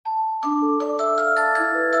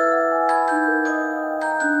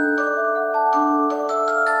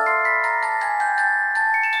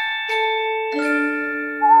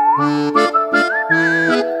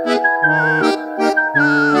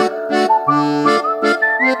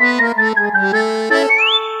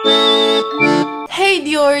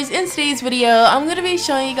today's video, I'm going to be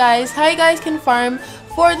showing you guys how you guys can farm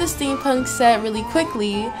for the Steampunk set really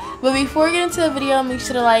quickly. But before we get into the video, make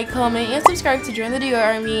sure to like, comment, and subscribe to join the Dior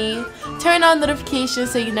Army. Turn on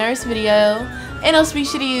notifications so you never miss a video. And also be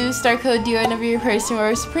sure to use star code Dior whenever your person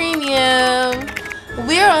orders premium.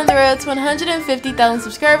 We are on the road to 150,000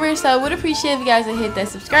 subscribers, so I would appreciate if you guys would hit that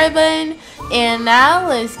subscribe button. And now,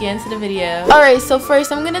 let's get into the video. Alright, so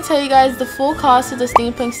first I'm going to tell you guys the full cost of the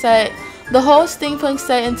Steampunk set. The whole Steampunk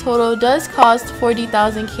set in total does cost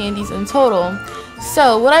 40,000 candies in total.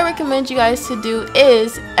 So what I recommend you guys to do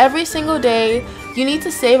is, every single day, you need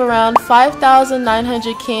to save around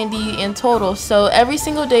 5,900 candy in total. So every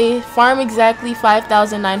single day, farm exactly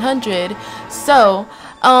 5,900. So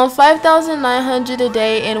 5,900 a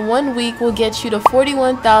day in 1 week will get you to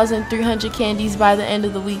 41,300 candies by the end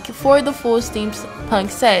of the week for the full Steampunk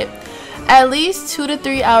set. At least 2 to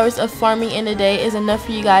 3 hours of farming in a day is enough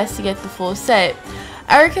for you guys to get the full set.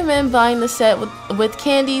 I recommend buying the set with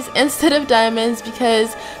candies instead of diamonds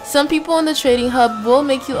because some people in the trading hub will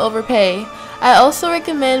make you overpay. I also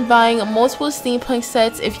recommend buying multiple Steampunk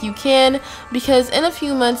sets if you can, because in a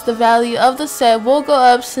few months the value of the set will go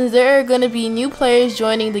up since there are going to be new players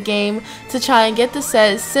joining the game to try and get the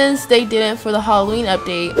set since they didn't for the Halloween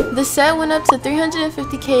update. The set went up to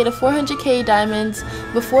 350k to 400k diamonds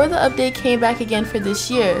before the update came back again for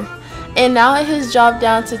this year. And now it has dropped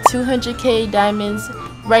down to 200k diamonds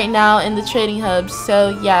right now in the trading hubs.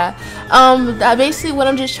 So yeah, basically what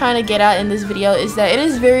I'm just trying to get at in this video is that it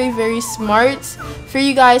is very smart for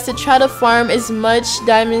you guys to try to farm as much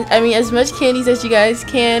as much candies as you guys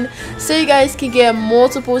can, so you guys can get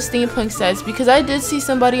multiple Steampunk sets. Because I did see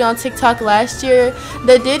somebody on TikTok last year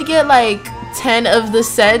that did get like 10 of the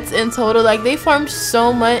sets in total. Like, they farmed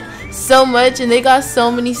so much and they got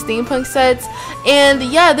so many Steampunk sets, and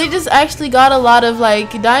yeah, they just actually got a lot of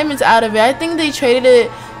like diamonds out of it. I think they traded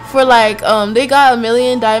it for like they got 1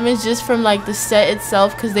 million diamonds just from like the set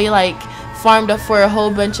itself, because they like farmed up for a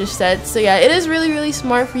whole bunch of sets. So yeah, it is really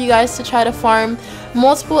smart for you guys to try to farm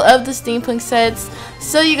multiple of the Steampunk sets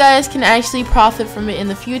so you guys can actually profit from it in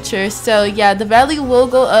the future. So yeah, the value will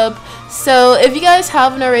go up. So if you guys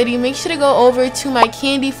haven't already, make sure to go over to my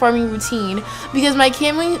candy farming routine, because my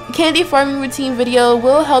candy farming routine video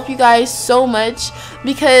will help you guys so much.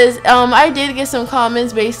 Because I did get some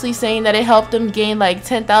comments basically saying that it helped them gain like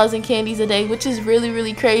 10,000 candies a day, which is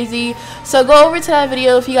really crazy. So go over to that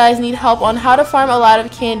video if you guys need help on how to farm a lot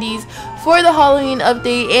of candies for the Halloween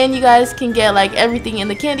update, and you guys can get like everything in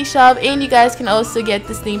the candy shop, and you guys can also get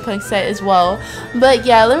the Steampunk set as well. But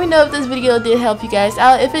yeah, let me know if this video did help you guys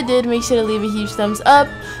out. If it did, make sure to leave a huge thumbs up.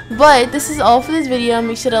 But this is all for this video.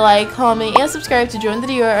 Make sure to like, comment, and subscribe to join the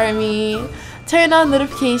Dior Army. Turn on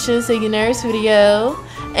notifications so you never miss a video.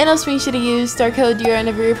 And also make sure to use star code Dior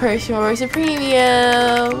whenever your person orders a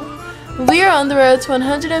premium. We are on the road to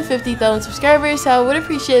 150,000 subscribers, so I would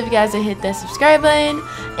appreciate if you guys would hit that subscribe button.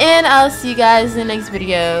 And I'll see you guys in the next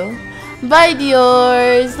video. Bye,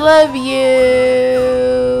 Diors. Love you.